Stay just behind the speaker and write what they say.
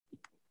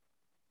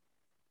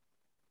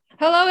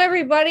Hello,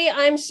 everybody.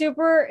 I'm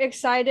super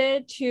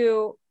excited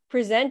to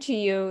present to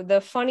you the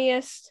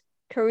funniest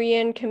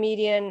Korean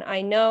comedian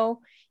I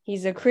know.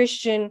 He's a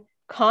Christian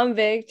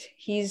convict.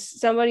 He's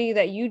somebody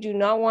that you do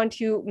not want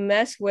to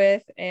mess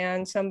with,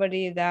 and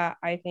somebody that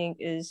I think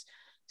is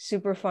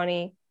super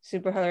funny,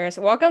 super hilarious.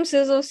 Welcome,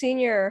 Sizzle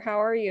Senior. How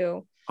are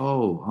you?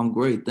 Oh, I'm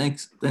great.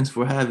 Thanks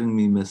for having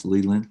me, Miss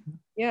Leland.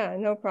 Yeah,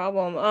 no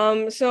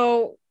problem.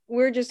 So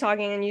we're just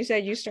talking, and you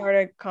said you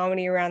started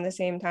comedy around the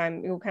same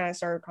time. You kind of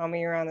started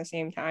comedy around the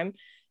same time.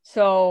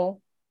 So,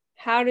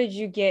 how did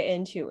you get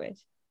into it?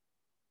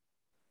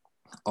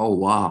 Oh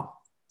wow.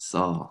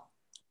 So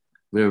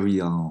very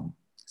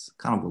it's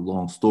kind of a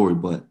long story,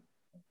 but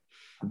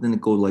I didn't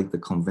go like the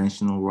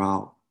conventional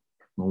route.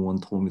 No one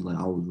told me like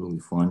I was really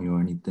funny or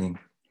anything.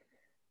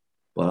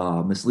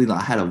 But Miss Leland,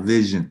 I had a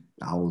vision.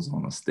 I was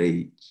on a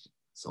stage.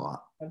 So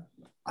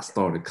I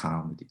started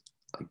comedy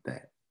like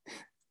that.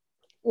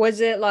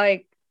 Was it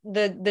like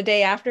the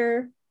day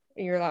after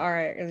you're like, all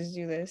right, let's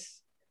do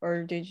this,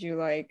 or did you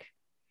like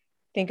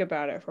think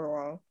about it for a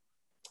while?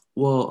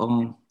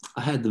 Well,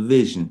 I had the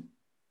vision,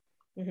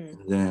 Mm-hmm.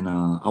 and then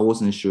I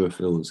wasn't sure if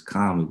it was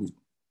comedy.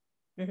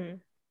 Mm-hmm.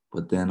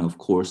 But then, of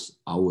course,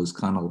 I was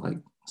kind of like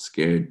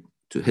scared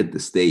to hit the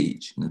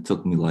stage. And it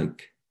took me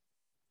like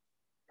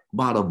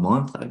about a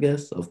month, I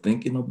guess, of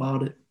thinking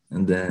about it.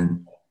 And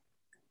then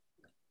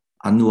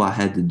I knew I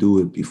had to do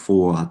it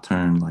before I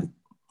turned like,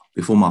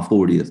 before my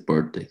 40th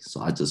birthday.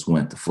 So I just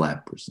went to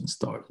Flappers and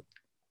started.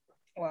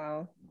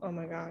 Wow. Oh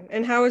my God.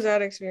 And how was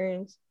that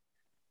experience?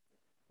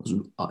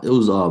 It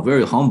was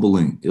very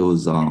humbling.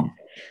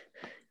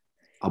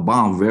 I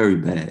bombed very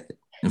bad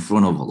in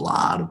front of a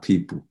lot of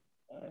people.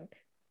 You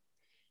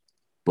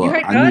But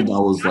had I knew that guts.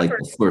 was like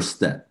the first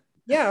step.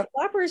 Yeah,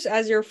 flappers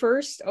as your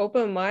first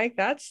open mic,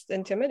 that's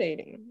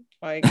intimidating.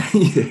 Like,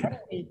 Yeah. I'd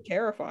be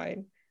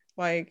terrified.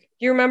 Like,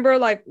 do you remember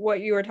like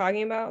what you were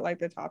talking about, like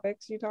the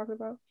topics you talked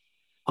about?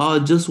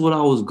 Just what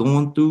I was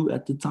going through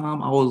at the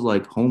time. I was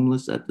like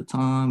homeless at the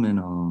time and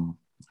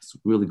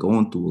really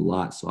going through a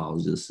lot. So I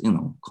was just,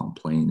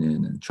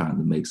 complaining and trying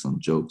to make some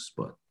jokes,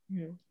 but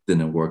Mhm.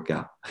 didn't work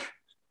out.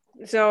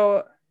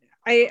 So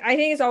I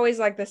think it's always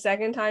like the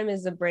second time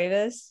is the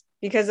bravest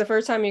because the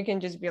first time you can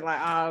just be like,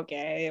 oh,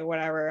 okay,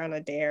 whatever, on a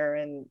dare,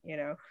 and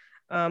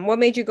what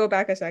made you go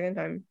back a second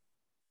time?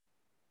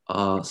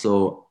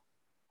 So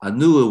I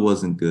knew it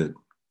wasn't good,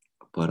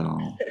 but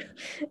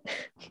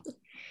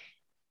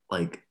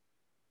like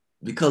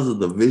because of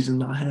the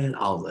vision I had,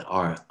 I was like,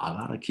 all right, I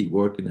gotta keep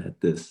working at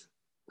this.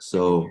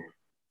 So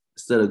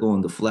instead of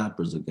going to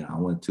Flappers again, I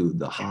went to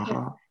the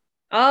Haha.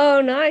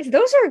 Oh, nice.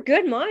 Those are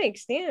good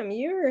mics. Damn,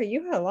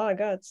 you had a lot of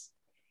guts.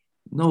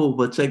 No,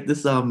 but check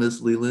this out,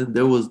 Miss Leland.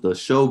 There was the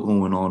show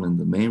going on in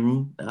the main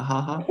room at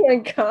Haha, Oh my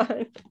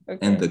God.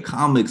 and Okay. the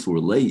comics were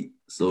late,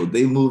 so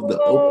they moved the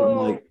open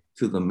Whoa. mic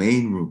to the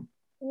main room,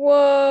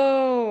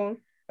 Whoa.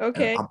 and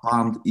Okay. I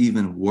bombed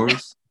even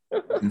worse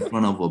in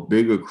front of a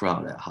bigger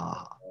crowd at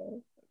Haha.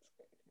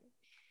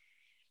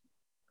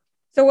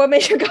 So what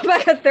made you go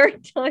back a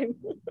third time?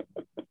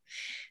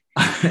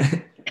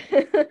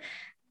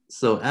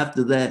 So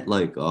after that,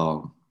 like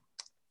I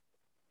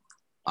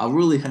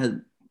really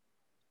had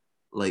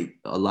like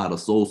a lot of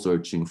soul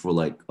searching for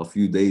like a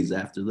few days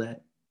after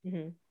that.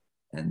 Mhm.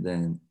 And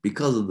then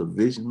because of the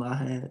vision I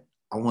had,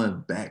 I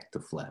went back to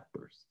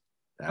Flappers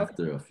Okay.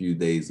 after a few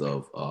days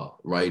of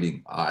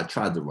writing. I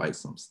tried to write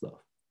some stuff.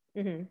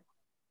 Mhm.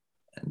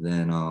 And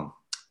then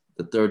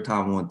the third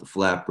time I went to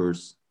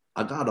Flappers,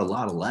 I got a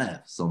lot of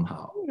laughs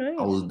somehow. Oh, I nice.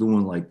 was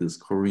doing like this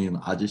Korean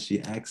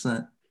ajashi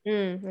accent,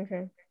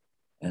 Okay.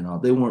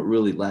 and they weren't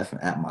really laughing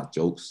at my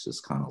jokes,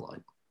 just kind of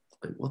like,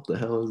 what the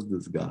hell is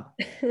this guy?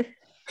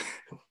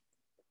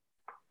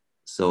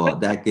 So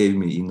that gave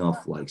me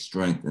enough like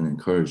strength and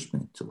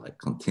encouragement to like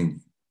continue.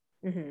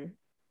 hmm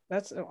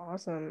That's so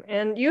awesome.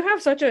 And you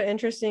have such an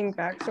interesting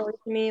backstory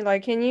to me.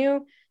 Like, can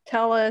you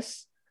tell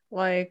us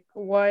like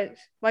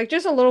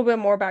just a little bit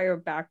more about your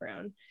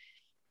background?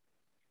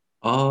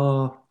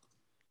 Uh,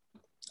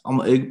 I'm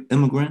an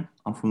immigrant.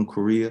 I'm from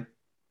Korea.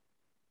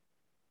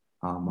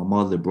 My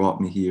mother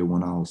brought me here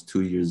when I was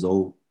 2 years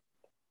old.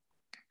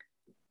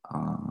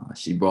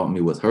 She brought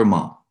me with her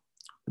mom,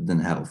 but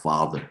didn't have a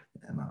father,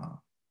 and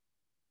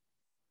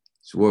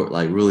she worked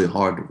like really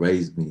hard to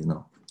raise me.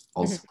 I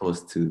was hmm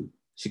supposed to.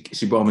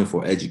 She brought me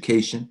for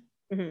education,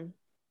 hmm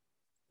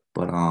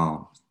but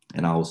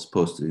and I was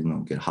supposed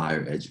to get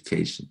higher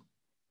education,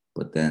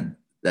 but then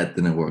that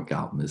didn't work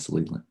out, Miss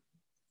Leland.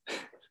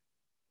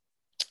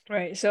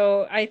 Right.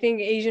 So I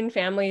think Asian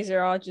families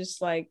are all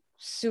just like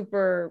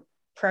super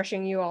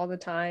pressuring you all the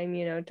time,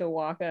 to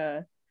walk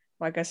a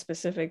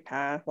specific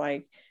path.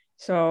 Like,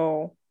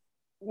 so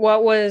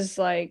what was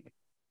like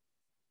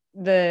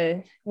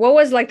the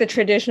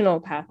traditional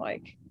path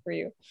like for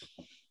you?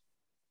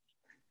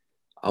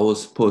 I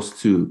was supposed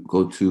to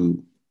go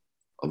to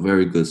a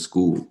very good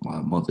school. My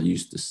mother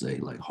used to say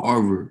like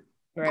Harvard,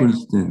 Right.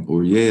 Princeton,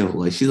 or Yale.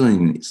 Like she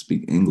doesn't even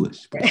speak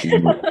English, but she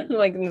knew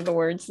Like the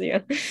words,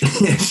 yeah.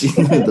 she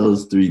knew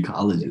those three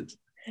colleges.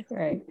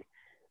 Right.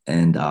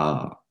 And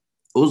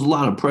it was a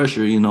lot of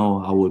pressure, you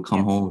know. I would come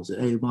Yeah, home and say,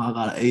 "Hey, ma, I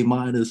got an A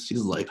minus."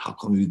 She's like, "How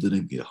come you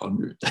didn't get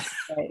 100?"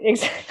 right,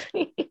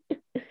 exactly.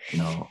 You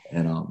know,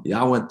 and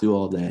yeah, I went through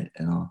all that,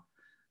 and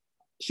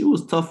she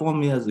was tough on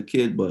me as a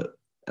kid, but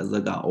as I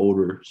got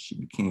older, she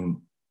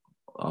became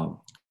um,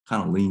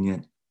 kind of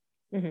lenient,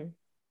 Hmm.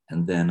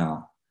 and then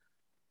I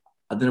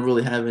didn't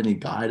really have any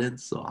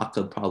guidance, so I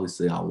could probably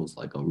say I was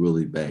like a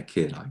really bad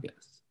kid, I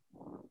guess.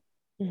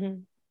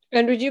 Hmm.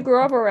 And did you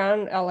grow up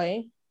around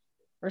LA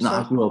or No,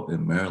 I some? grew up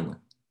in Maryland.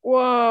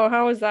 Whoa,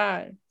 how was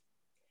that?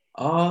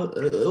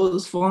 It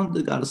was fun.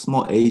 They got a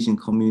small Asian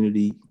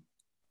community.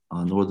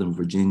 Northern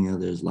Virginia,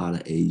 there's a lot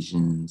of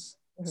Asians.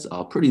 It's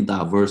Hmm. pretty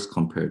diverse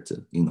compared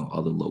to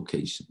other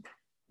locations.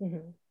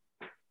 Hmm.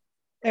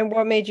 And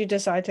what made you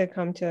decide to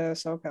come to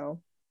SoCal?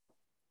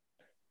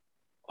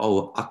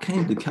 Oh, I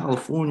came to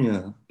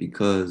California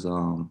because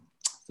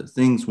the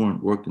things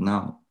weren't working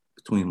out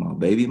between my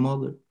baby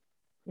mother,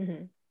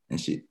 Hmm. and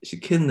she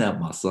kidnapped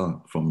my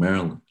son from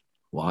Maryland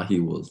while he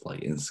was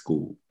like in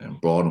school and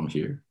brought him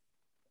here,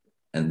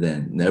 and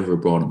then never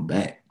brought him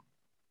back.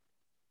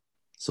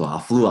 So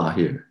I flew out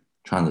here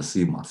trying to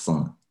see my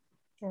son,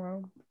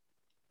 Wow.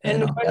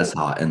 and And that's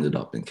how I ended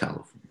up in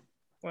California.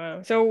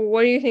 wow. So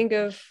what do you think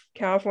of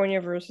California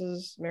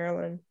versus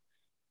Maryland?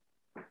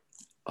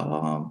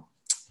 Um,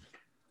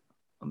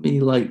 I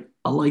mean, like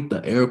I like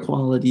the air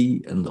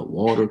quality and the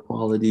water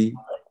quality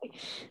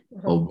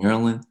Uh-huh. of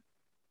Maryland.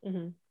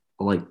 Hmm.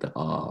 I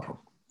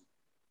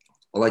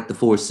like the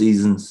Four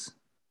Seasons,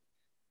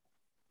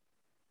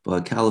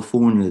 but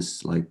California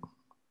is like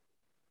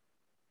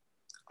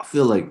I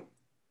feel like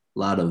a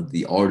lot of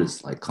the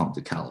artists like come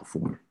to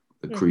California,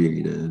 the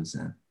creatives,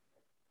 and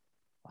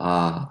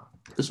uh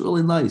it's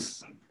really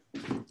nice.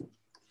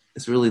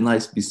 It's really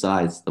nice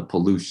besides the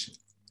pollution.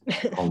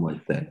 I don't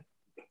like that.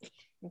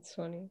 That's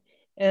funny.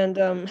 And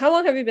how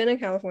long have you been in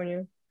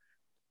California?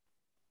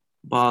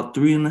 About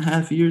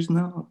 3.5 years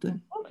now, I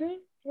think. Okay.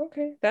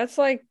 Okay. That's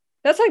like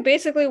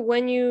basically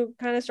when you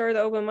kind of started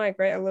the open mic,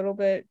 right? A little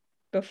bit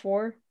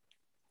before.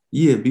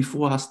 Yeah,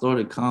 before I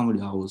started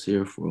comedy, I was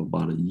here for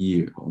about a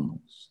year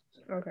almost.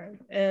 Okay.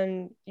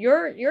 And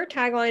your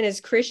tagline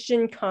is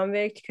Christian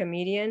convict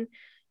comedian.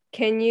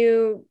 Can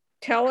you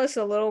tell us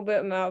a little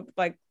bit about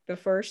like the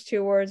first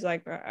two words?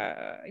 Like,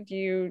 do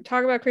you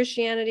talk about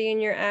Christianity in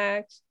your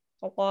act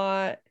a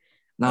lot?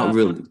 Not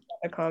really,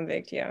 A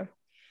convict, yeah.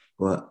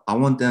 but I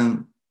want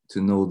them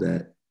to know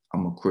that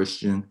I'm a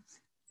Christian.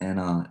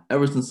 And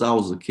ever since I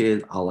was a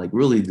kid, I like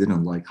really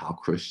didn't like how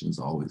Christians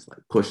always like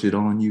push it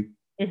on you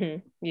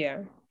Yeah.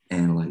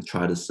 and like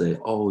try to say,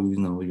 oh,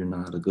 you're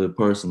not a good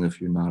person if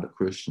you're not a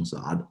Christian. So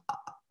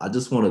I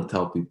just want to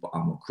tell people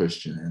I'm a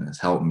Christian and it's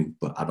helped me,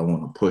 but I don't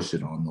want to push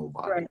it on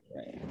nobody. Right.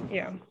 Right.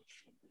 Yeah.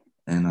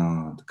 And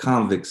the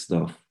convict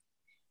stuff,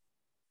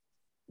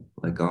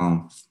 like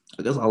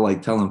I guess I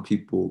like telling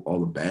people all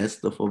the bad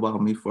stuff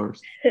about me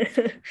first.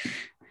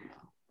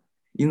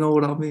 You know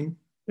what I mean?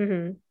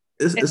 Hmm.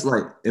 It's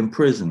like in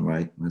prison,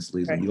 right, Miss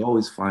Lisa? Right. You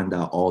always find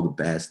out all the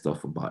bad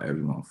stuff about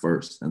everyone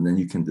first, and then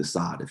you can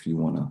decide if you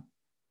want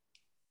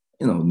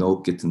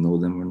to, get to know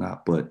them or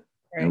not. But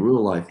in Right.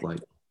 real life, like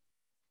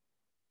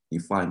you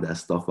find that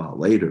stuff out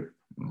later,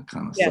 and it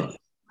kind of Yes,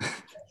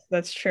 sucks.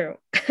 that's true.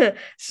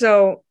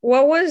 So,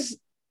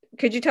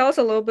 could you tell us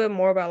a little bit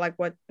more about like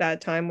what that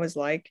time was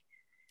like?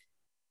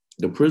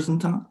 The prison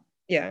time.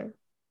 Yeah.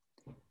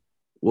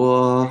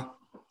 Well,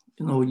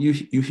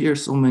 you hear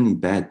so many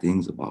bad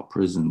things about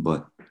prison,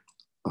 but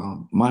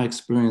my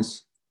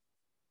experience,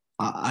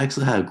 I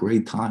actually had a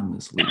great time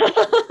this week.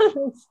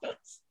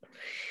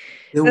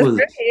 It That's was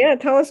great. Yeah,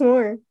 tell us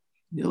more.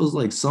 it was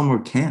like summer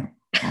camp.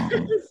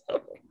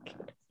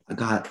 I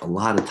got a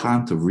lot of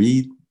time to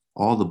read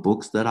all the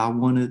books that I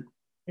wanted,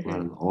 a lot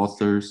Mhm. of the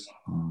authors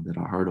that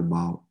I heard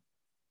about,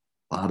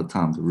 a lot of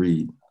time to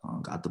read.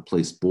 Got to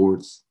play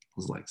sports. It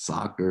was like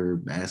soccer,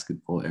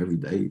 basketball every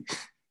day.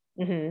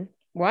 Mhm.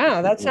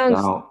 Wow, that Worked sounds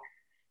out.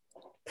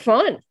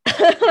 fun.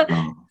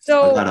 I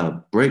So, got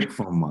a break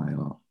from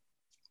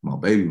my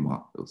baby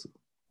mom. It was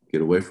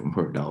get away from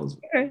her. That was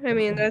okay, I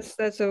mean fun.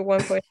 that's a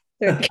one point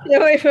to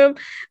get away from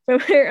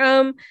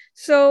here.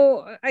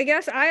 So I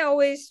guess I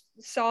always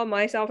saw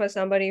myself as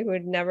somebody who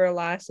would never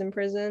last in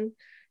prison.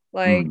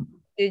 Like, Mm.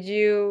 did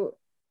you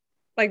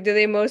like? Do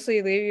they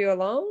mostly leave you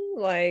alone?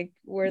 Like,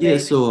 were Yeah. they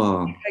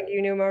So like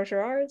you knew martial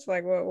arts?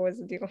 Like, what was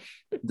the deal?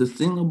 the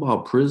thing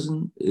about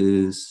prison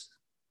is,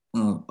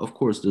 of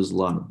course, there's a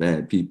lot of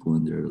bad people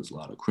in there. There's a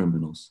lot of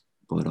criminals,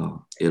 but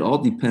it all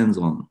depends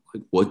on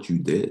like what you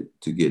did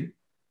to get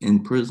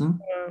in prison,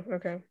 Oh,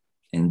 okay.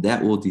 and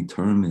that will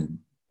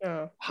determine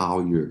Oh, how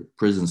your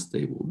prison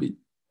stay will be.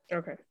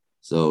 okay.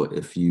 So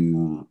if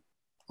you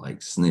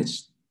like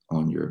snitched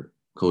on your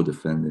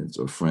co-defendants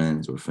or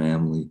friends or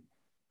family,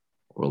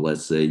 or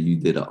let's say you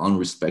did an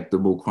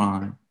unrespectable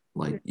crime,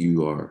 like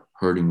you are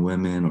hurting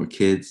women or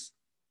kids,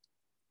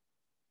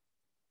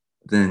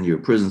 then your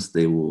prison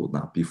stay will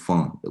not be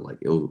fun. But like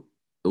it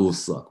will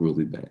suck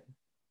really bad.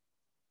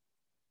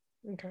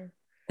 Okay.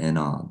 And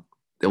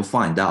they'll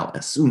find out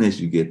as soon as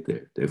you get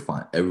there. They'll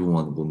find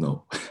everyone will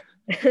know.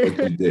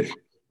 what you did.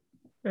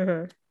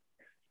 Uh-huh.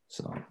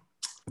 So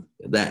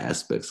that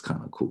aspect's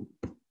kind of cool.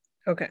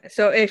 Okay.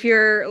 So if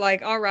you're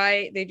like, all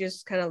right, they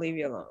just kind of leave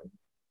you alone,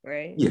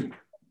 right? Yeah.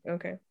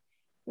 Okay.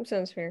 That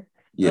sounds fair.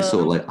 Yeah. So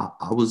like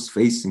I was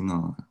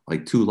facing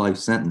like 2 life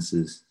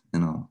sentences,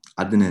 and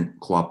I didn't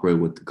cooperate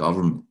with the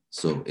government.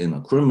 So in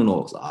a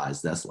criminal's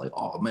eyes, that's like,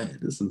 oh man,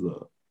 this is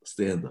a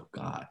stand-up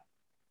guy.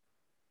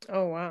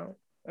 Oh wow.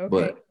 Okay.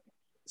 But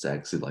it's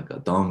actually like a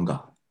dumb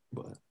guy.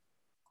 But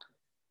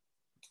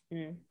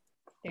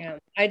Yeah.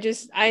 I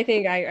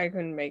think I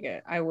couldn't make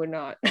it. I would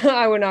not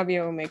I would not be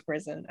able to make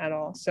prison at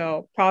all.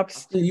 So I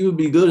props. think you would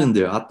be good in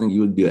there. I think you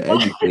would be an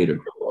educator.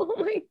 Oh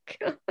my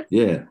god.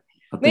 Yeah.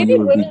 I think Maybe you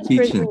would be women's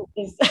teaching.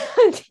 prison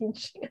is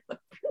teaching.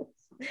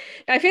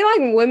 I feel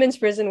like women's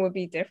prison would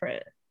be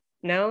different.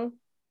 No?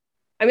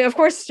 I mean, of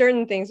course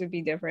certain things would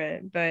be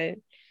different, but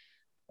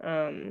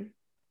um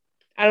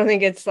I don't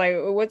think it's like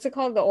what's it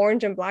called? The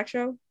Orange and Black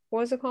show? What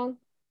was it called?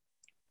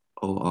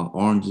 Oh,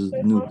 Orange is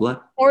the New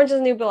Black. Orange is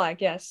the New Black.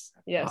 Yes.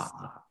 Yes.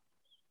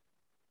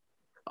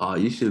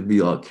 You should be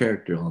a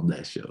character on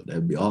that show.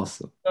 That'd be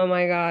awesome. Oh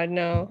my God,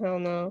 no, hell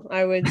no.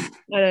 I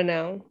don't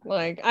know.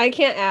 Like I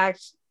can't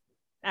act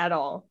at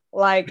all.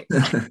 Like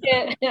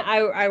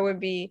I would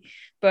be,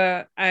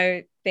 but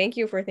I thank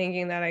you for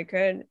thinking that I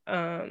could.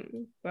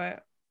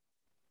 But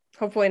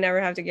hopefully never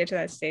have to get to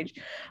that stage.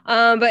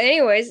 But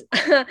anyways,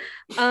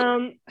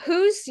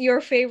 who's your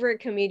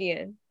favorite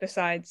comedian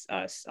besides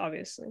us,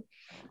 obviously?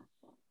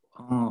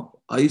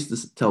 I used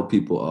to tell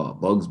people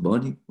Bugs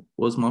Bunny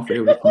was my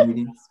favorite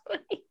comedian.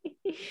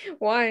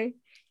 Why?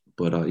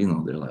 But they're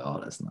like,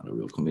 oh, that's not a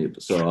real comedian.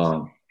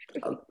 So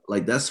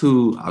like that's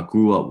who I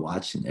grew up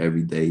watching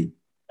every day.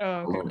 Oh,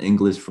 okay. I learned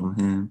English from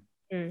him.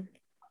 Mm.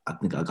 I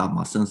think I got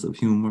my sense of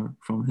humor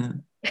from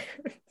him.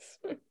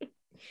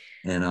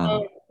 And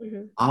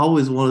mm-hmm. I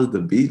always wanted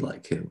to be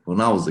like him when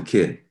I was a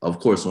kid. Of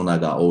course, when I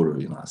got older,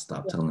 I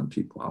stopped telling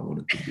people I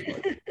wanted to be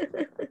like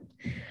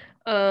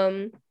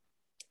him.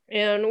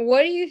 And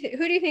what do you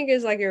who do you think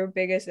is like your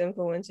biggest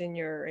influence in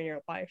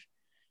your life?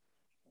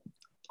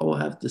 I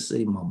would have to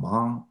say my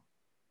mom.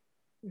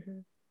 Mm-hmm.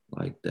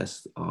 Like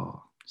that's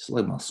she's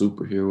like my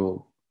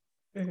superhero.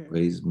 Mm-hmm.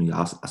 Raised me.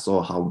 I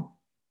saw how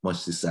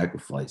much she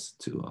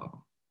sacrificed to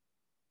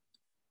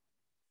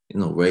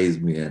raise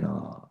me, and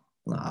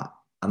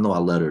I know I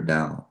let her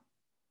down,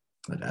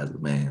 like as a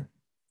man,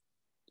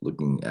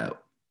 looking at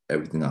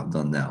everything I've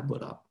done now.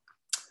 But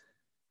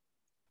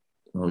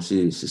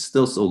she's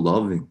still so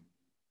loving.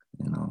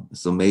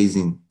 It's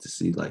amazing to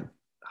see like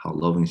how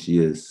loving she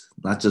is,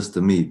 not just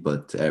to me,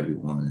 but to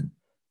everyone. And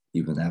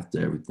even after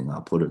everything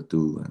I put her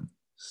through, and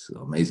she's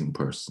an amazing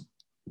person.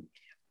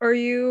 Are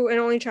you an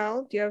only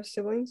child? Do you have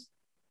siblings?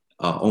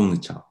 Only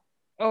child.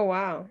 Oh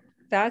wow,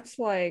 that's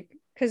like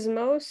because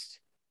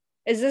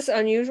is this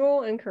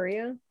unusual in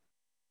Korea?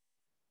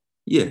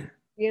 Yeah.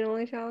 Being an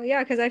only child,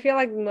 yeah, because I feel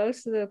like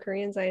most of the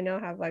Koreans I know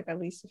have like at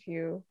least a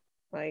few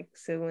like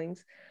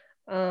siblings.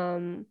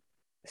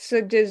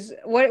 So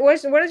what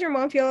does your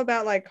mom feel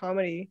about like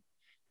comedy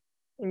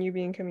and you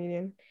being a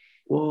comedian?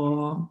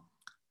 Well,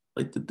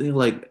 like the thing,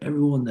 like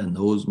everyone that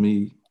knows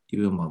me,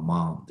 even my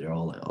mom, they're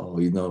all like, "Oh,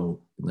 you've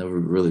never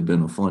really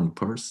been a funny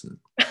person."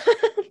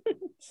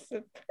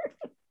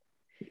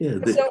 Yeah.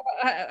 So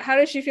how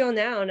does she feel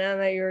now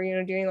that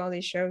you're doing all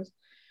these shows?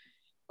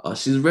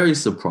 She's very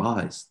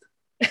surprised.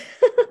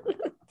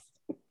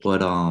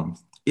 But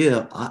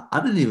yeah, I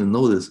didn't even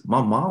know this.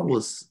 My mom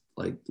was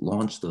like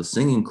launched a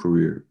singing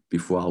career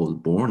before I was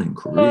born in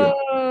Korea.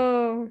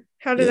 Oh,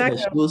 how did Yeah, that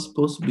she go? was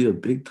supposed to be a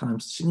big time.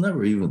 She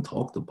never even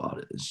talked about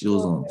it. She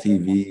was on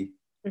TV,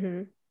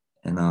 Mm-hmm.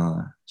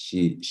 and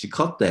she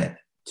cut that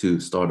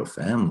to start a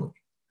family.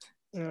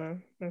 Oh,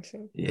 I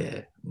see.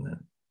 Yeah.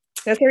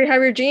 That's where you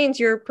have your genes,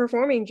 your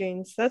performing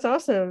genes. That's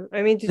awesome.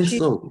 I mean, did It's she?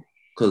 so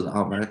because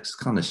I'm actually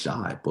kind of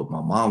shy, but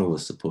my mom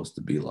was supposed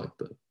to be like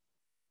the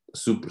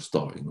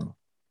superstar.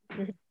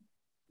 Have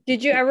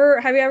you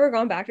ever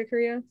gone back to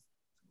Korea?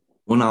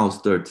 When I was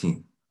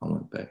 13, I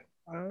went back.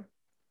 Wow.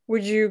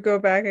 Would you go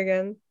back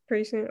again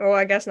pretty soon? Oh,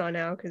 I guess not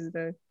now because of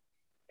the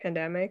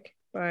pandemic.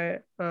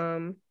 But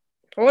what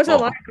was it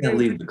like? I can't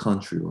leave the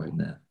country right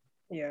now.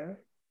 Yeah.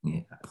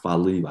 Yeah. If I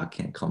leave, I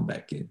can't come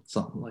back in.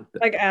 Something like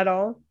that. Like at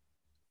all?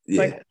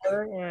 Yeah. Like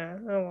ever? Yeah.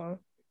 Oh well.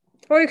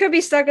 Well, you could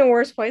be stuck in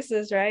worse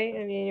places, right?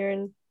 I mean,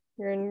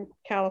 you're in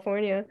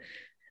California.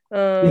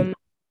 Yeah.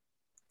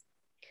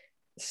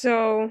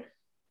 So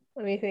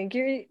let me think.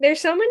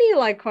 There's so many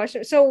like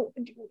questions. So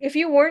if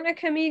you weren't a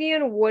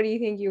comedian, what do you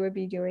think you would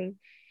be doing?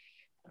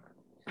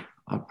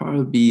 I'd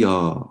probably be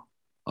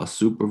a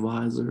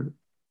supervisor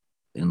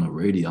in a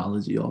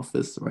radiology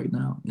office right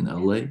now in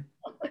LA.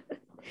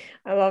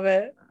 I love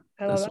it.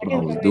 That's I what I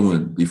can was totally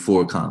doing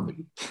before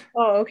comedy.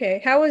 Oh,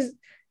 okay.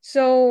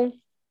 So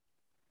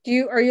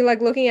are you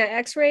like looking at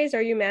x-rays?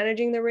 Are you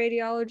managing the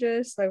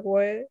radiologist? Like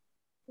what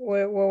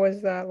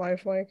was that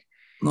life like?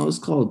 No, it's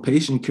called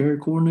patient care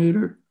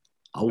coordinator.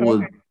 I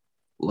would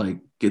like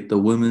get the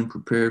women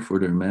prepared for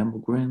their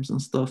mammograms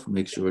and stuff,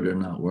 make sure they're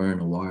not wearing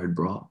a wired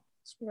bra.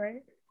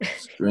 Right.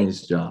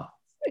 Strange job.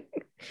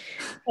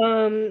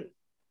 Um,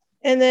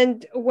 and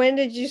then when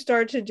did you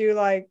start to do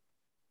like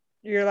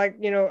you're like,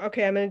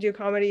 okay, I'm gonna do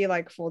comedy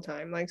like full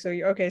time. Like so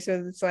you okay,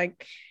 so it's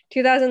like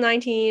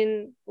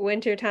 2019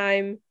 winter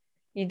time,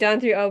 you done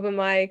 3 open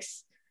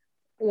mics.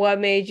 What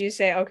made you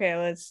say, okay,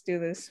 let's do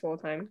this full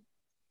time?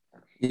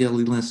 Yeah,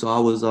 Leland. So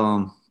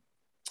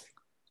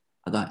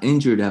I got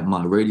injured at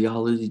my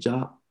radiology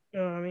job,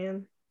 Oh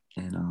man.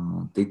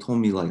 and they told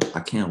me like I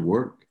can't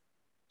work,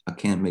 I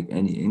can't make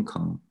any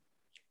income,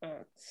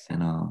 Oh,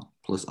 and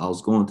plus I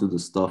was going through the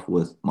stuff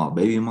with my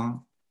baby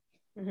mom,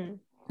 mhm.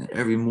 and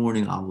every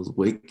morning I was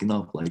waking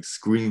up like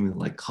screaming,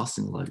 like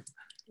cussing, like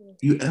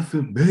you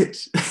effing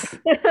bitch,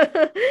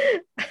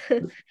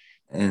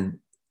 and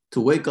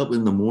to wake up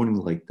in the morning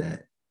like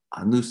that,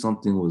 I knew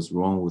something was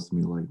wrong with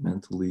me, like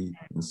mentally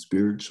and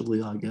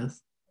spiritually, I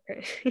guess,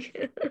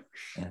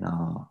 and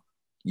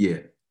yeah,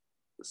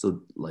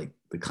 so like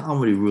the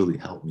comedy really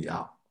helped me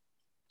out.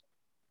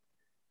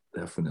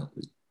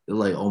 Definitely. It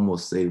like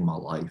almost saved my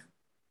life.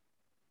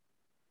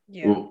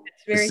 Yeah, Well,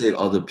 it's it very saved huge.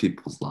 other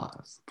people's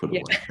lives, put it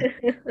Yeah. like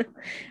that.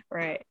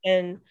 Right.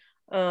 And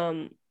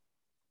um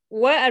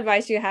what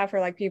advice do you have for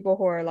like people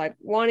who are like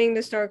wanting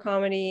to start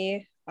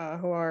comedy,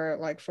 who are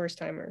like first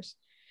timers?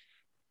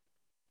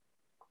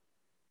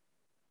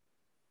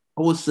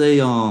 I would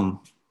say, like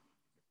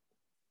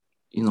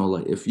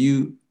if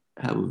you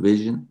have a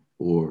vision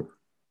or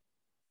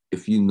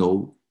if you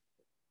know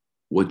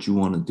what you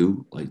want to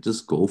do, like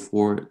just go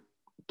for it.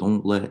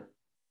 Don't let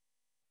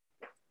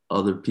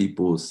other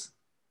people's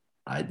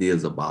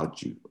ideas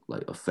about you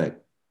like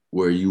affect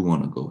where you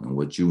want to go and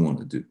what you want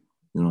to do.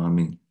 You know what I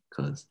mean?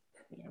 Because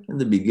in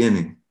the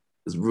beginning,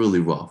 it's really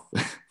rough.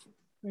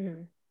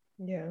 Mhm.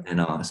 Yeah. And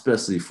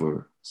especially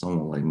for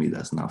someone like me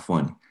that's not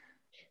funny.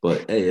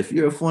 But hey, if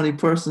you're a funny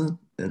person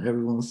and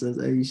everyone says,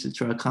 hey, you should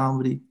try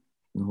comedy,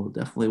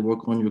 definitely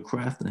work on your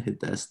craft and hit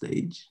that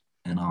stage.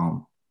 And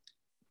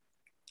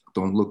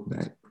don't look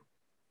back.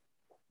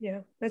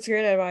 Yeah, that's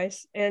great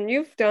advice. And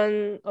you've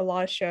done a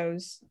lot of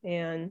shows.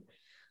 And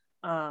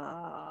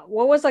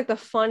what was like the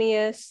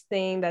funniest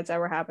thing that's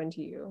ever happened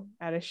to you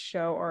at a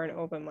show or an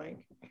open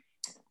mic?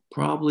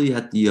 Probably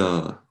at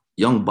the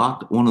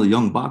one of the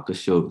Young Baka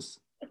shows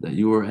that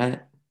you were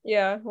at.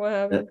 Yeah, what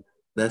That happened?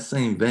 that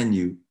same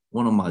venue,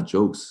 one of my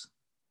jokes,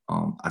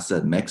 I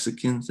said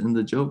Mexicans in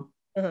the joke.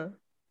 Uh-huh.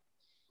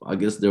 I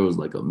guess there was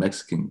like a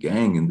Mexican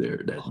gang in there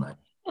that night.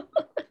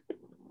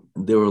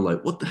 And they were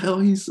like, what the hell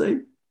he say?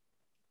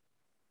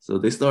 So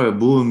they started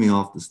booing me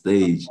off the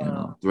stage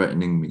and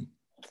threatening me.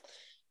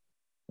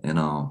 And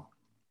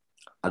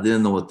I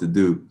didn't know what to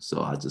do.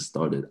 So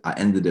I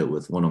ended it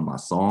with one of my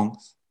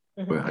songs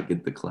where I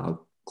get the crowd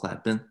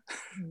clapping.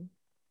 Mhm.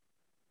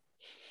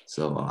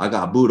 So I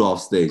got booed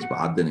off stage, but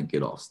I didn't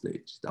get off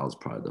stage. That was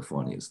probably the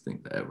funniest thing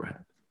that ever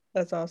happened.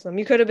 That's awesome.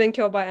 You could have been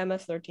killed by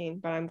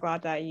MS-13, but I'm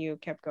glad that you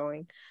kept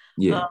going. Um,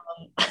 Yeah.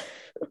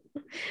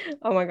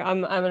 oh my god,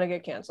 I'm gonna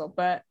get canceled,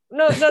 but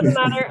no, it doesn't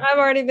matter. I've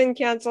already been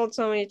canceled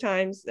so many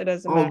times. It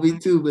doesn't Oh, matter. me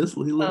too, Miss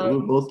Leela. We're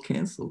Um, both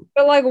canceled.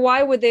 but like,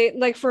 why would they?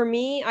 Like for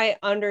me, I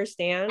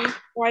understand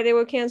why they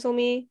would cancel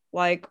me.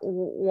 Like,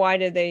 why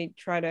did they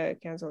try to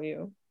cancel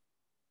you?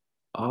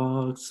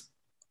 It's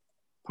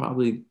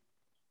probably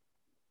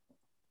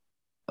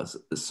it's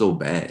so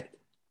bad,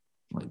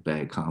 like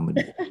bad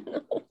comedy.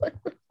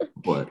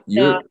 But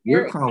No, your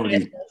you're a nice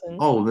comedy, person.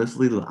 oh, Miss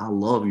Leela, I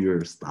love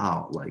your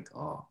style. Like,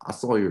 I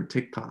saw your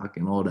TikTok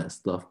and all that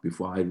stuff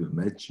before I even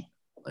met you.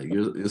 Like,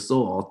 you're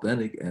so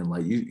authentic and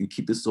like you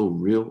keep it so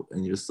real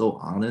and you're so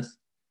honest.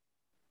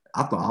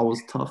 I thought I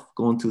was tough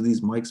going to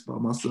these mics by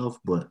myself,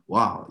 but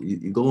wow,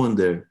 you go in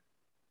there.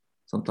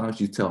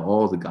 Sometimes you tell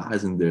all the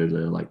guys in there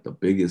they're like the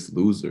biggest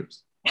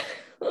losers,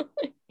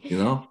 you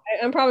know?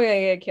 I'm probably gonna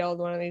get killed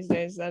one of these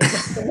days. I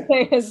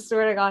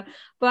swear to God.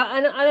 But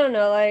I don't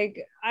know.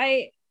 Like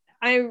I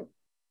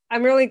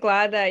I'm really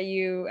glad that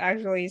you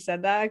actually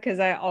said that because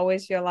I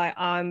always feel like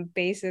I'm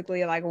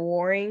basically like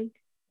warring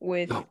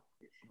with Yo,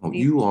 oh,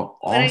 these you are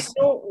and I awesome.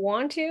 don't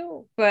want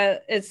to,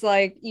 but it's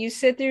like you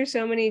sit through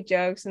so many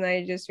jokes and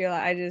I just feel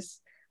like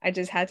I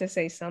just had to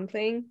say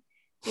something,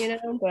 but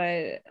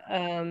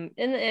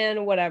in the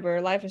end,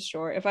 whatever, life is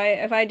short. If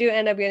I do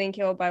end up getting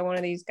killed by one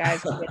of these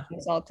guys that get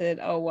insulted,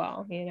 oh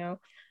well.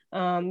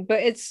 But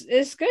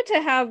it's good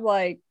to have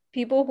like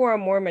people who are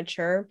more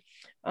mature,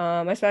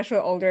 especially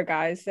older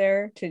guys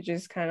there to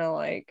just kind of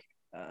like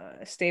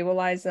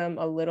stabilize them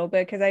a little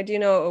bit because I do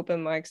know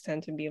open mics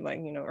tend to be like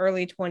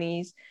early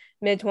 20s,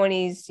 mid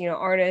 20s,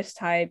 artist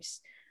types.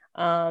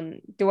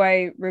 Do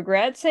I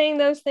regret saying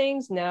those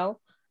things? No.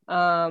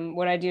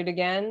 Would I do it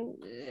again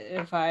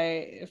if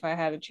I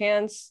had a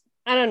chance?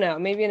 I don't know,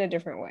 maybe in a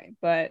different way,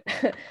 but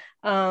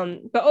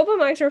but open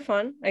mics are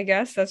fun, I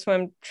guess. That's what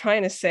I'm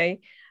trying to say.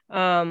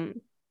 um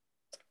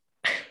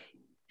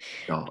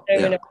Yo, I don't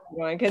even yeah, know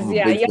where I'm going because I'm a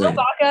yeah, big fan.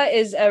 Yamabaka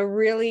is a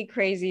really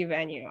crazy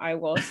venue, I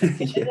will say.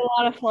 It's Yeah.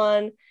 a lot of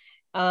fun.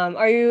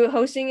 Are you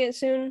hosting it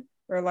soon,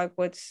 or like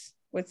what's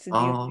the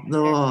deal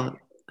No, there?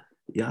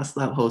 yeah, I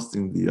stopped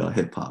hosting the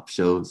hip hop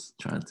shows,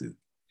 trying to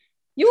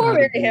You are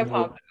try to very do hip more.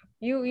 hop.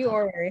 You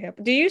are very hip.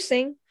 Do you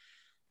sing?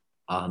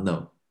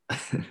 No.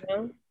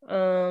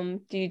 No?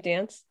 Do you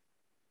dance?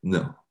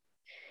 No.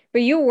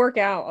 But you work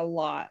out a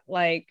lot.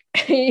 Like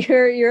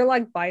your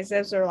like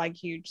biceps are like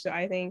huge. So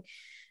I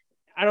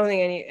don't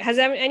think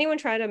anyone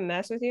tried to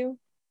mess with you?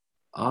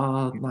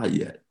 Not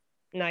yet.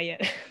 Not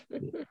yet.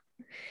 Yeah.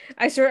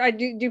 I swear I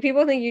do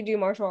people think you do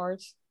martial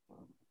arts?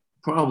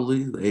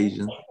 Probably the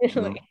Asian,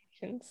 you Like know.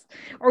 Asians.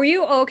 Are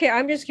you okay?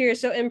 I'm just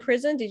curious. So in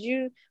prison,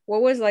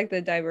 what was like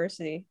the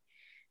diversity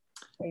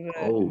of it?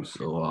 Oh,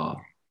 so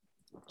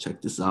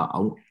check this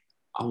out.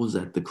 I was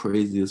at the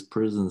craziest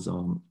prisons.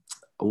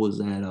 I was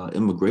at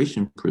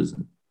immigration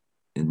prison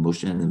in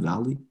Moshannon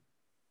Valley.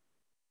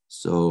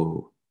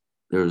 So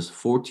there's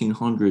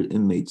 1,400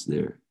 inmates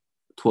there.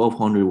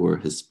 1,200 were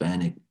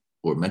Hispanic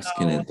or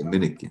Mexican Oh, and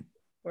Dominican.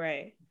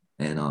 right.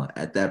 And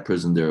at that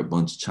prison, there are a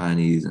bunch of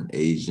Chinese and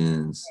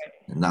Asians,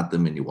 and not that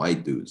many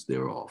white dudes. They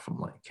were all from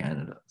like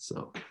Canada.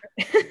 So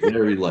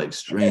very like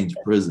strange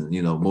prison.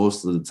 You know,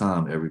 most of the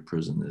time, every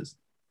prison is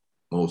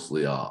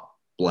mostly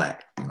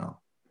black. You know,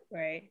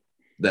 Right.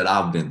 that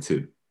I've been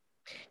to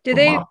Did from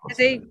they my did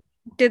they perspective.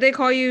 did they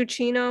call you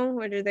Chino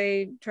or did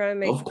they try to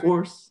make Of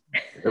course,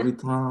 every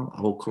time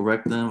I will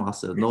correct them, I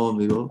said, "No,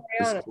 amigo,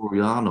 it's you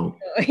Coreano."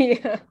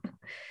 yeah.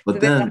 But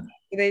Did they then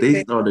they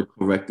they started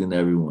correcting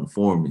everyone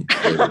for me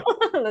later.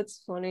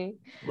 that's funny.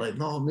 Like,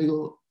 no,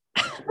 amigo,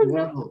 it's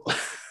Coreano.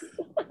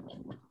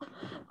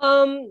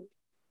 Um,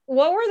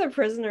 what were the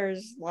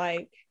prisoners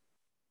like?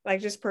 Like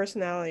just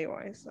personality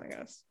wise, I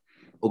guess.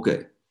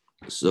 Okay,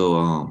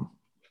 so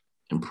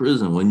in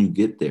prison, when you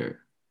get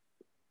there,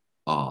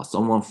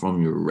 someone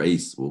from your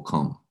race will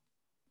come,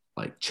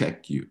 like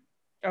check you.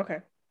 Okay.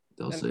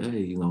 They'll That say, "Hey,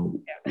 you know,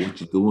 yeah. what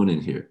you doing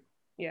in here?"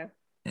 Yeah.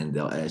 And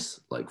they'll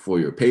ask like for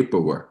your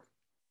paperwork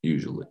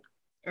usually,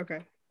 Okay.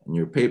 and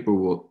your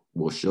paperwork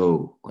will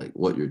show like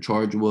what your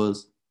charge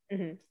was,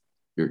 Mm-hmm.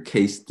 your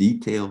case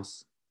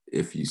details,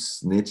 if you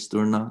snitched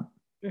or not,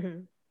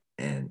 Mm-hmm.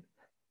 and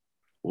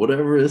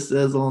whatever it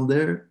says on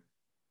there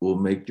will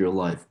make your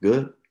life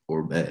good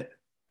or bad.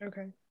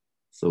 Okay.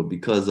 So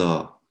because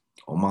on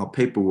my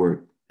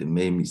paperwork, it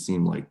made me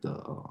seem like the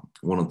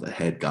one of the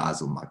head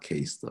guys of my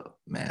case, the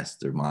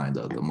mastermind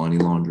of the money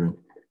laundering.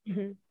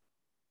 Mm-hmm.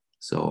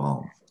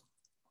 So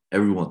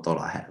everyone thought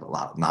I had a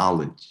lot of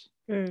knowledge.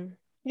 Mm.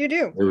 You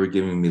do. They were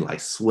giving me like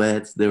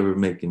sweats. They were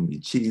making me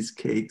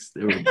cheesecakes.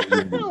 They were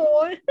giving me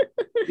What?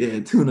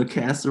 tuna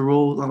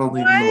casseroles. I don't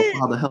even know What?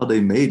 how the hell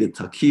they made it.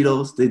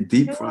 Taquitos. They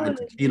deep fried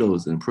God.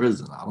 taquitos in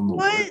prison. I don't know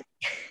where. What?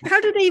 How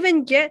did they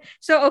even get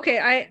so okay,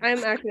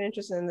 I'm actually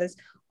interested in this.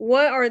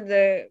 What are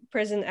the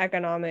prison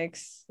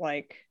economics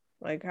like?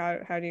 Like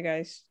how do you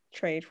guys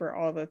trade for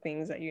all the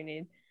things that you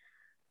need?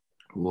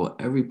 Well,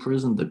 every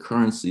prison, the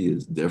currency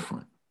is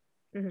different.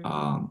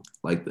 Mm-hmm.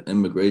 Like the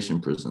immigration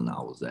prison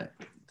I was at,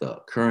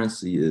 the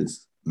currency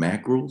is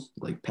mackerels,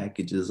 like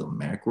packages of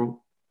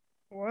mackerel.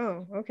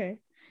 Whoa, okay.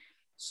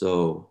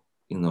 So,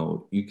 you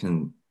know, you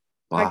can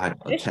Like buy a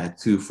a fish?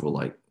 tattoo for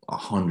like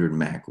 100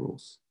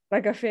 mackerels.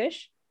 Like a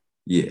fish?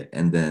 Yeah.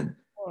 And then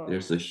Whoa.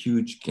 there's a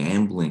huge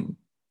gambling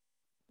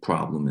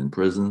problem in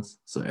prisons.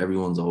 So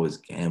everyone's always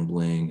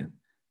gambling and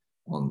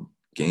on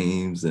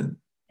games, and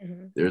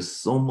Mhm. there's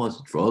so much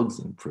drugs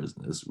in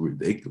prison. It's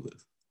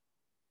ridiculous.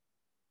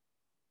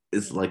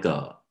 It's like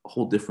a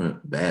whole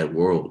different bad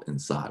world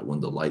inside when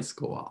the lights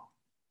go out.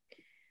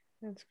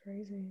 That's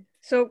crazy.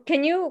 So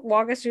can you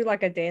walk us through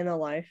like a day in the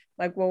life?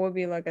 Like what would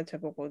be like a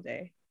typical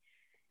day?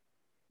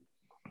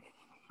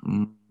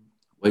 Mm.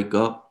 Wake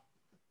up,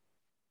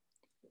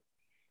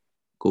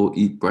 go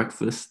eat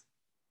breakfast,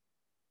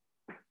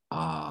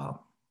 uh,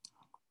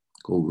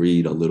 go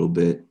read a little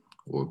bit,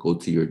 or go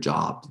to your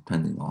job,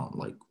 depending on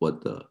like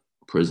what the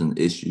prison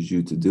issues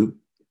you to do.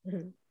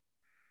 Mhm.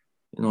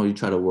 You know, you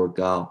try to work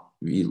out,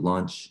 you eat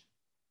lunch,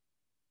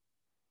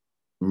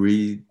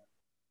 read,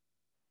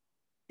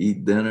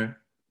 eat dinner,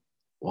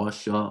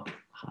 wash up,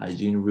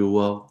 hygiene real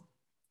well,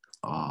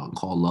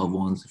 call loved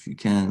ones if you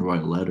can,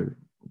 write a letter,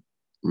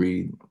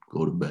 read,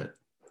 go to bed.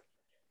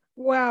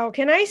 Wow,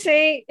 can I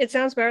say it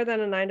sounds better than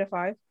a 9 to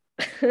 5?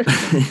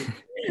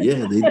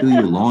 Yeah, they do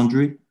your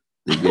laundry.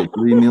 They get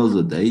 3 meals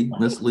a day,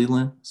 Miss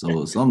Leland.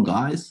 So some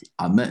guys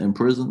I met in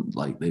prison,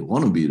 like they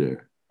want to be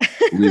there,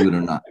 believe it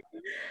or not.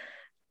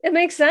 It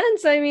makes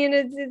sense. I mean,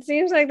 it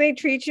seems like they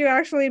treat you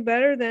actually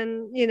better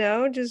than,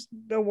 just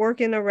the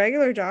work in a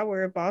regular job where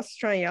your boss is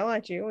trying to yell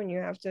at you and you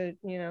have to,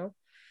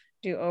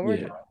 do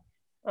overtime.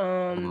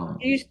 Yeah.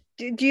 Do you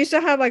do you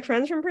still have like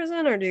friends from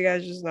prison or do you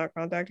guys just not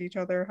contact each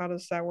other? How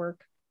does that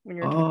work when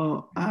you're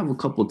I have a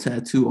couple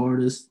tattoo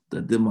artists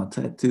that did my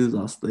tattoos.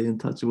 I'll stay in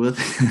touch with,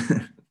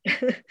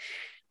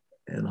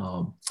 and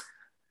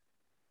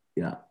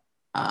yeah,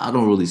 I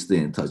don't really stay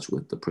in touch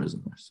with the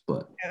prisoners,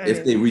 but if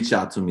Yeah, they reach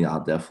out to me,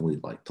 I'll definitely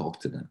like talk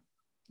to them.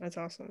 that's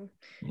awesome.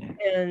 Yeah.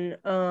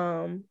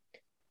 And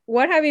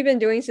what have you been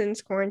doing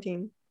since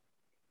quarantine?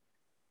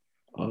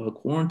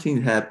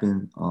 Quarantine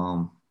happened.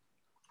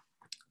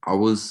 I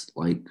was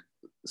like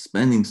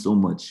spending so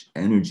much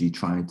energy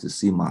trying to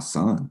see my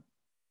son,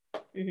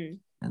 Hmm.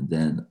 and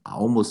then I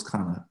almost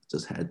kind of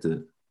just had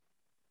to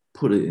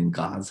put it in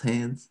God's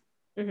hands.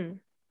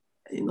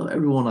 Mm-hmm. You know,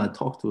 everyone I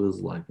talk to is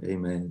like, hey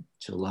man,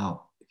 chill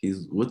out.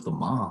 He's with the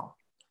mom.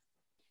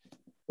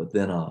 But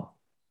then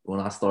when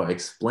I start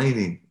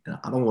explaining, and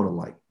I don't want to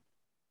like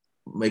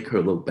make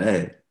her look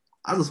bad.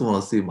 I just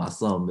want to see my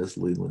son, Miss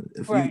Leland.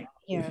 Right.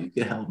 If Yeah. you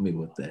can help me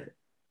with that,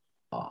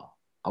 uh,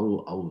 I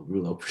would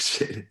really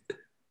appreciate it.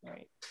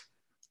 Right.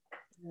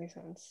 Makes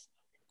sense.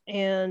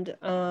 And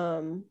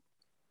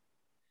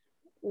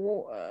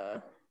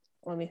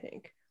let me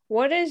think.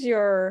 What is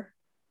your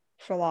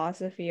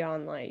philosophy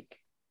on like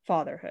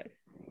fatherhood?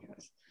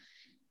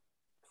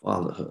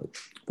 Fatherhood.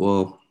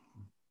 Well,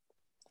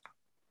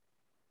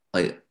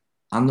 like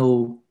I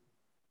know,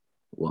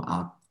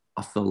 well,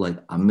 I felt like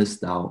I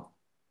missed out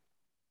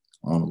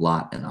on a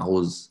lot, and I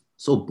was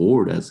so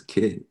bored as a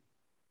kid.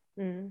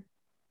 Mm.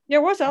 Yeah,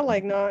 what's that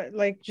like? Not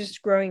like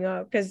just growing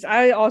up, because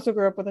I also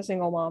grew up with a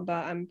single mom,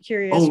 but I'm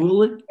curious Oh, from the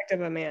really?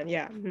 perspective of a man.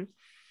 Yeah. Mhm.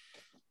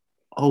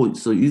 Oh,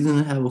 so you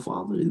didn't have a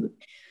father either?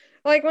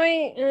 Like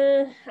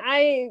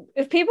I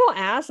if people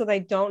ask that I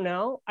don't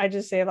know, I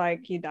just say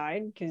like he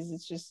died because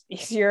it's just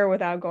easier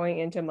without going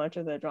into much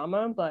of the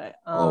drama. But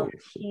Oh, shit.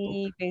 Okay.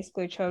 he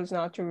basically chose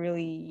not to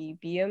really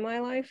be in my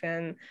life,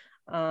 and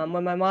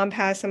when my mom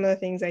passed, some of the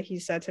things that he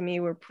said to me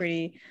were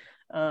pretty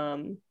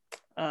um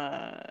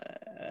uh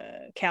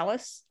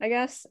callous, I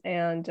guess.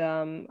 And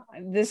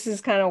this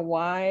is kind of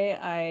why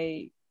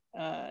I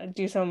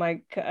do some of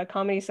my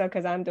comedy stuff,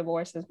 because I'm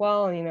divorced as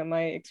well, and you know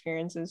my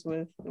experiences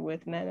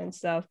with men and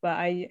stuff. But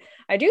I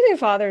do think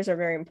fathers are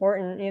very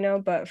important, you know.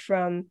 But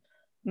from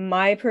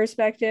my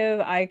perspective,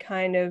 I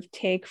kind of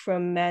take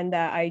from men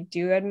that I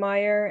do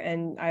admire,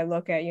 and I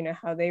look at, you know,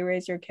 how they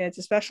raise their kids,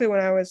 especially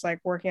when I was like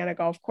working at a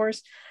golf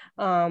course.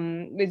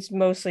 It's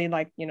mostly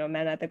like, you know,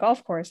 men at the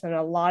golf course, and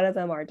a lot of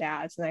them are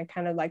dads, and I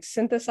kind of like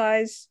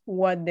synthesize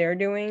what they're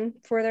doing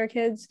for their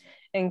kids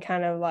and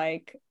kind of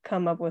like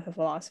come up with a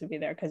philosophy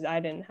there, because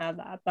I didn't have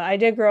that. But I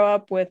did grow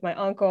up with my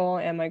uncle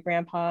and my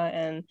grandpa,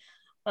 and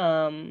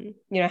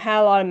you know,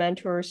 had a lot of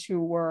mentors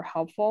who were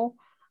helpful.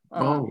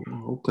 Oh,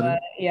 okay.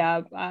 But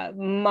yeah,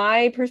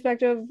 my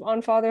perspective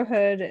on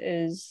fatherhood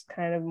is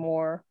kind of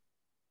more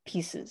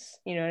pieces,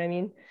 you know what I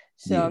mean?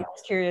 So I'm Yeah.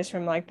 just curious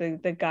from like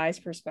the guy's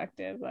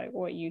perspective, like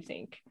what you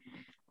think.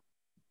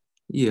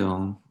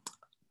 Yeah.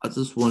 I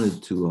just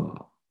wanted to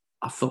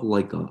I felt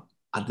like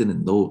I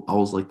didn't know I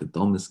was like the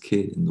dumbest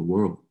kid in the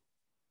world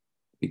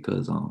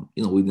because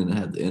you know, we didn't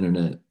have the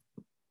internet,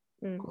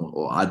 Mm,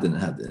 or I didn't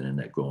have the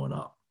internet growing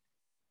up.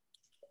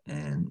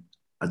 And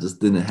I just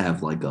didn't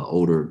have like an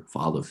older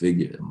father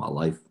figure in my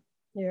life.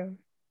 yeah.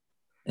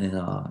 And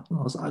you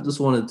know, so I just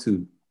wanted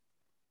to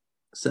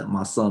set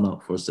my son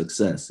up for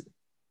success,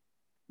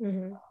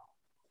 Hmm.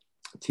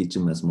 teach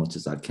him as much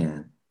as I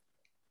can,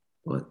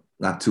 but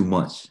not too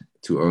much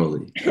too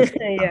early because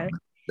Yeah.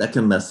 that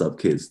can mess up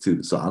kids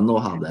too. So I know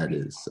how that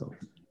is. So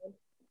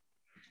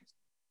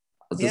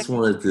I Yeah. just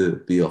wanted to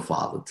be a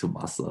father to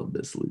my son,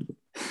 Miss Leland.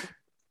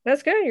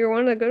 That's good. You're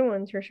one of the good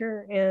ones for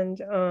sure. And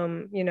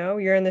you know,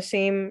 you're in the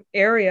same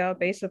area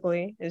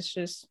basically. It's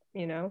just,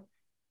 you know,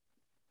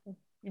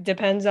 it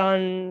depends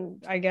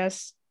on, I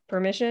guess,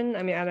 permission.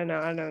 I mean, I don't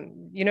know. I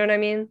don't, you know what I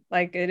mean?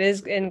 Like it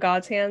is in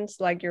God's hands,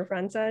 like your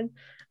friend said.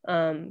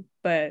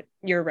 But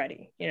you're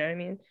ready, you know what I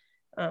mean?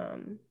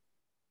 Um,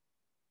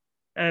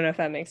 I don't know if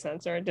that makes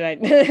sense, or did I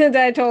did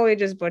I totally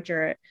just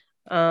butcher it?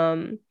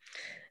 Um,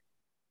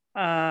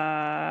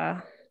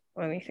 uh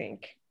let me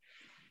think.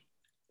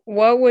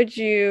 What would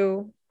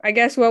you, I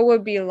guess, what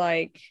would be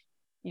like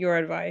your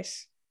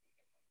advice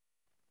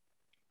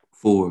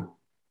For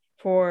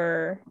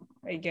for,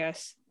 I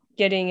guess,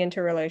 getting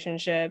into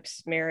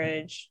relationships,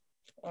 marriage,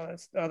 all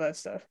that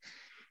stuff?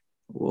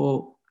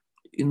 well,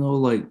 you know,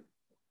 like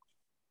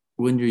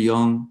when you're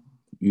young,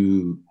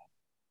 you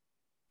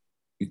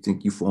you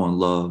think you fall in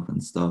love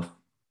and stuff,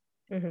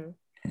 Mm-hmm.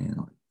 and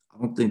like, I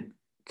don't think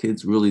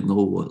kids really know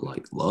what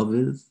like love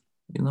is.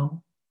 You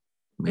know,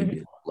 Mm-hmm. maybe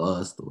it's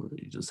lust or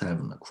you're just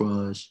having a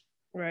crush.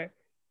 Right.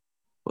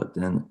 But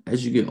then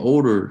as you get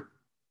older,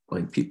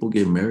 like people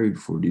get married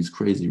for these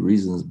crazy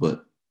reasons,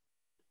 but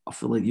I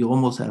feel like you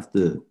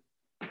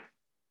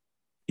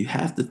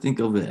have to think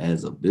of it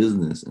as a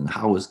business and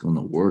how it's going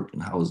to work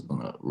and how it's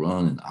going to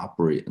run and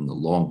operate in the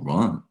long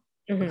run.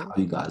 Like Mm-hmm. how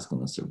you guys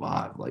going to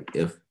survive? Like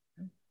if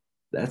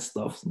that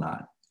stuff's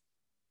not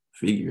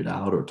figured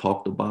out or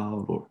talked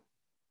about, or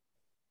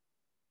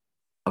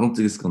I don't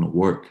think it's going to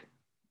work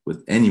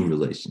with any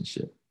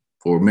relationship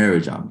or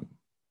marriage. I mean,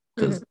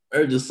 Mm-hmm. because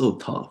marriage is so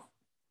tough.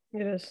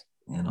 It is.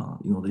 And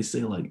you know, they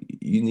say like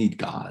you need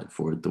God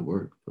for it to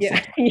work. But Yeah.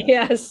 sometimes,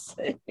 Yes.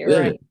 You're yeah.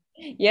 right.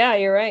 Yeah,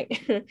 you're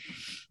right.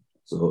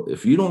 So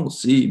if you don't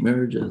see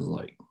marriage as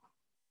like,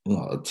 you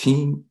know, a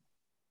team,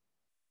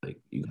 like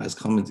you guys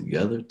coming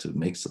together to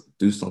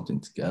do something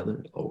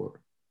together, or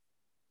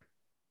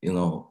you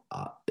know,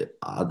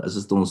 I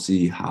just don't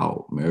see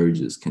how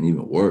marriages can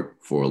even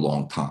work for a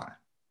long time.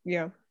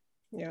 Yeah.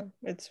 Yeah.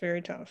 It's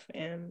very tough,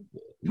 and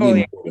You need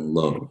totally. more than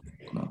love,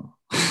 you know.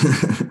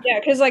 Yeah,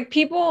 because like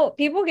people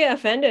get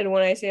offended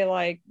when I say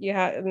like you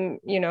have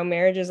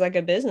marriage is like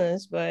a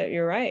business, but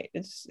you're right.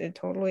 It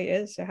totally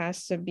is. It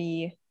has to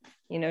be,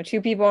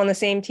 two people on the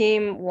same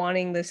team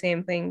wanting the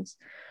same things,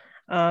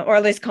 or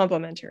at least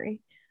complementary.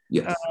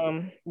 Yes.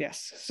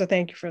 Yes. So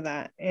thank you for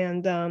that.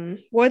 And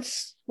what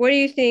do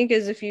you think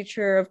is the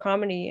future of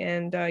comedy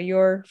and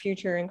your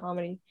future in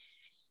comedy?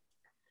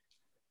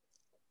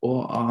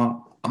 Or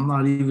I'm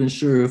not even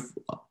sure if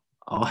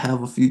I'll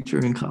have a future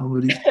in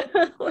comedy,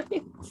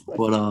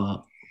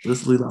 but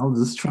literally I'm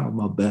just trying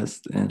my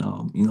best and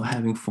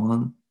having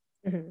fun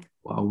Mhm.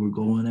 while we're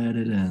going at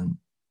it, and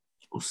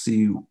we'll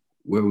see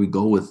where we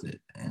go with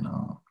it. And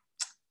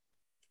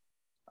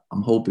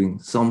I'm hoping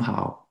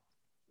somehow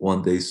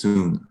one day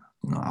soon,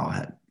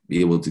 be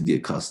able to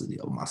get custody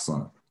of my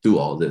son through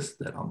all this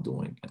that I'm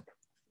doing.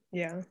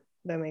 Yeah,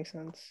 that makes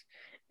sense.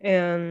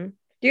 And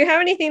do you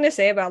have anything to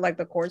say about like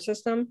the court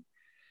system?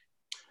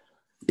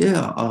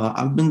 Yeah,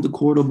 I've been to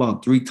court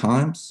about 3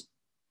 times.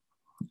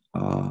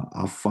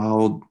 I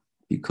filed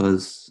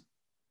because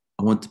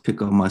I went to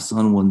pick up my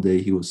son one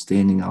day. He was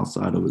standing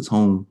outside of his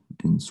home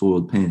in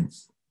soiled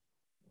pants.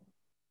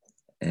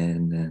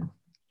 And then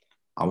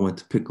I went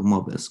to pick him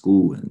up at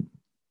school, and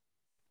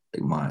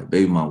like, my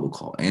baby mom would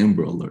call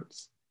Amber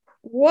Alerts.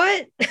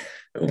 What?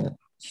 Yeah.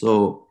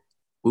 So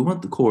we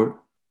went to court.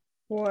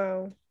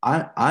 Wow.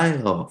 I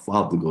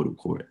filed to go to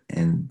court,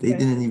 and they Okay.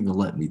 didn't even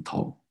let me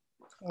talk.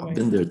 Oh I've my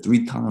been there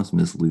 3 times,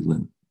 Miss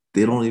Leland.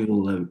 They don't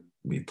even let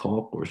me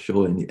talk or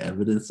show any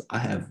evidence. I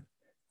have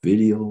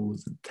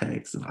videos and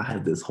texts, and I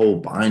had this whole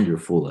binder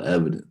full of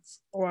evidence.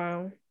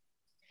 Wow.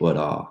 But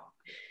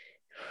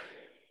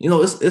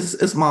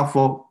it's my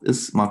fault.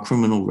 It's my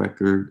criminal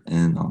record,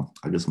 and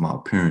I guess my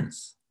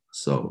appearance.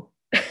 So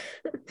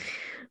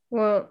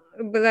Well,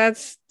 but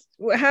that's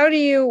how do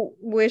you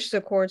wish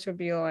the courts would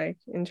be like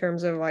in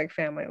terms of like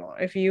family law?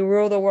 If you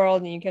rule the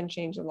world and you can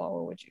change the law,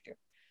 what would you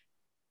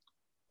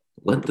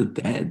let the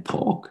dad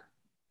talk.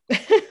 do?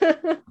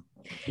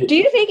 Do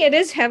you think it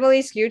is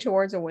heavily skewed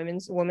towards a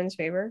woman's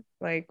favor?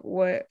 Like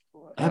what?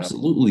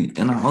 Absolutely,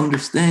 and I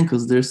understand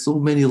because there's so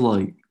many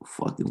like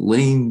fucking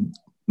lame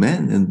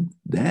men and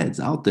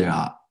dads out there.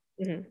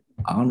 Mhm.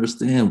 I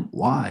understand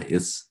why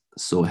it's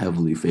so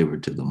heavily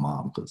favored to the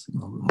mom, because the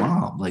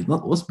mom, like,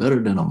 what's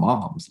better than a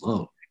mom's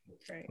love?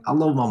 Right. I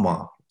love my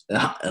mom,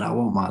 and I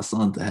want my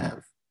son to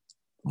have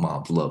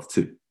mom's love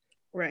too.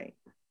 Right.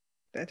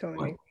 That totally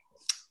But makes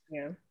sense.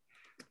 Yeah.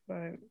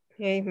 But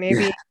hey,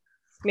 yeah,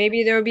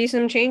 maybe there will be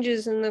some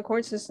changes in the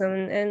court system,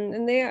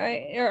 and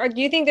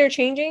do you think they're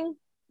changing?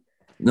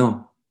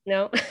 no,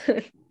 No.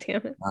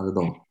 Damn it. not at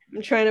all.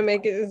 I'm trying to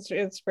make it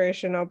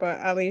inspirational, but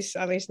at least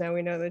now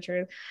we know the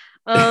truth.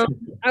 Um,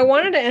 I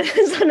wanted to end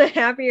this on a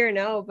happier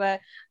note,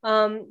 but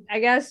I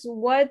guess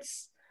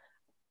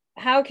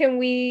how can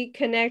we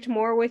connect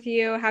more with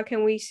you? How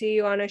can we see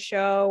you on a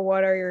show?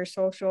 What are your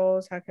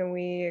socials? How can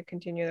we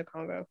continue the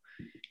convo?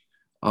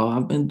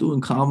 I've been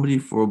doing comedy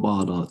for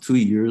about 2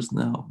 years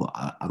now, but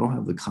I don't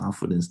have the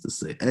confidence to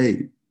say,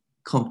 "Hey,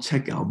 come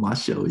check out my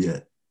show"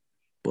 yet.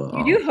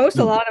 But You do host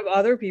a lot of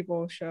other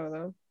people's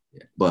show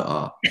but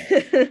though.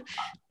 Yeah.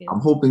 I'm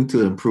hoping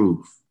to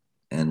improve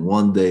and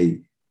one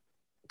day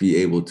be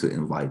able to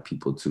invite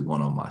people to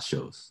one of my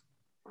shows.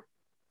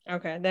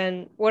 Okay,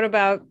 then what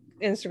about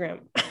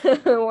Instagram?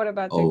 What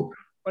about TikTok? Oh,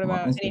 What my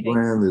about anything?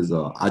 Instagram is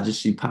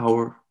Ajushi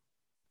Power.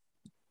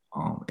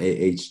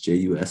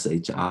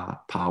 AHJUSHI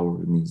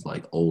power. It means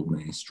like old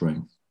man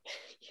strength.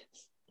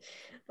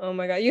 Oh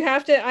my god,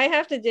 I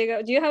have to dig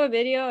up. Do you have a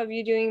video of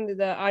you doing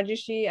the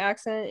Ajushi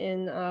accent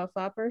in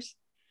Flappers?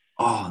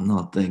 Oh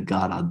no, thank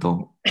God I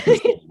don't. Because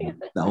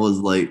that was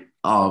like,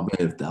 oh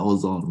man, if that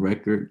was on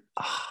record,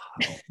 I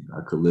don't think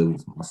I could live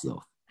with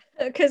myself.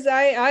 Because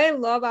I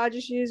love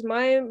Ajushis.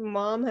 My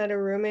mom had a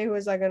roommate who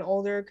was like an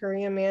older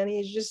Korean man.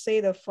 He just say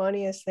the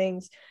funniest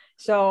things.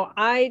 So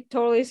I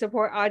totally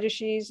support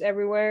Ajushis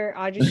everywhere.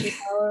 Ajushi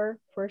power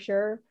for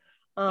sure.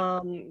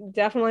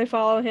 Definitely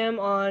follow him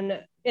on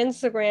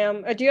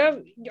Instagram.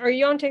 Are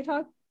you on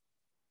TikTok?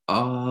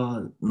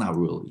 Not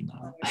really, Oh no.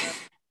 my God.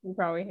 You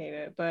probably hate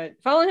it, but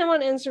follow him on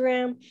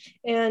Instagram.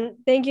 And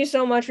thank you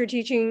so much for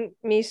teaching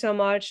me so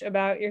much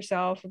about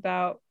yourself,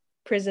 about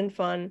prison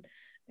fun,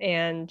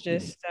 and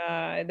just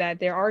that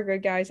there are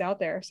good guys out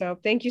there. So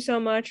thank you so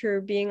much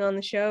for being on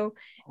the show.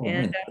 Oh And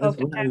man, I thanks hope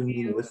to for have having me,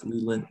 you. Miss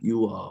Leland.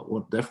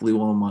 You definitely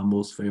one of my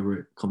most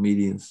favorite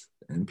comedians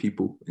and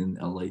people in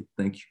LA.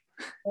 Thank you.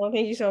 Well,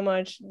 thank you so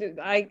much.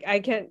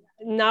 I can't.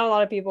 Not a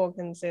lot of people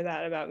can say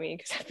that about me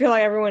because I feel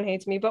like everyone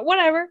hates me. But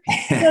whatever,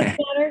 it doesn't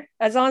matter.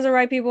 As long as the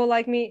right people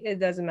like me, it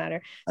doesn't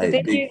matter. So Hey,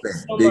 thank you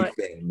so big much.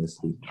 fan, Miss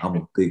Lee. I'm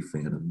a big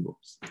fan of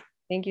yours.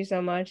 Thank you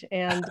so much.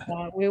 And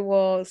we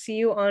will see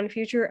you on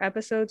future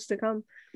episodes to come.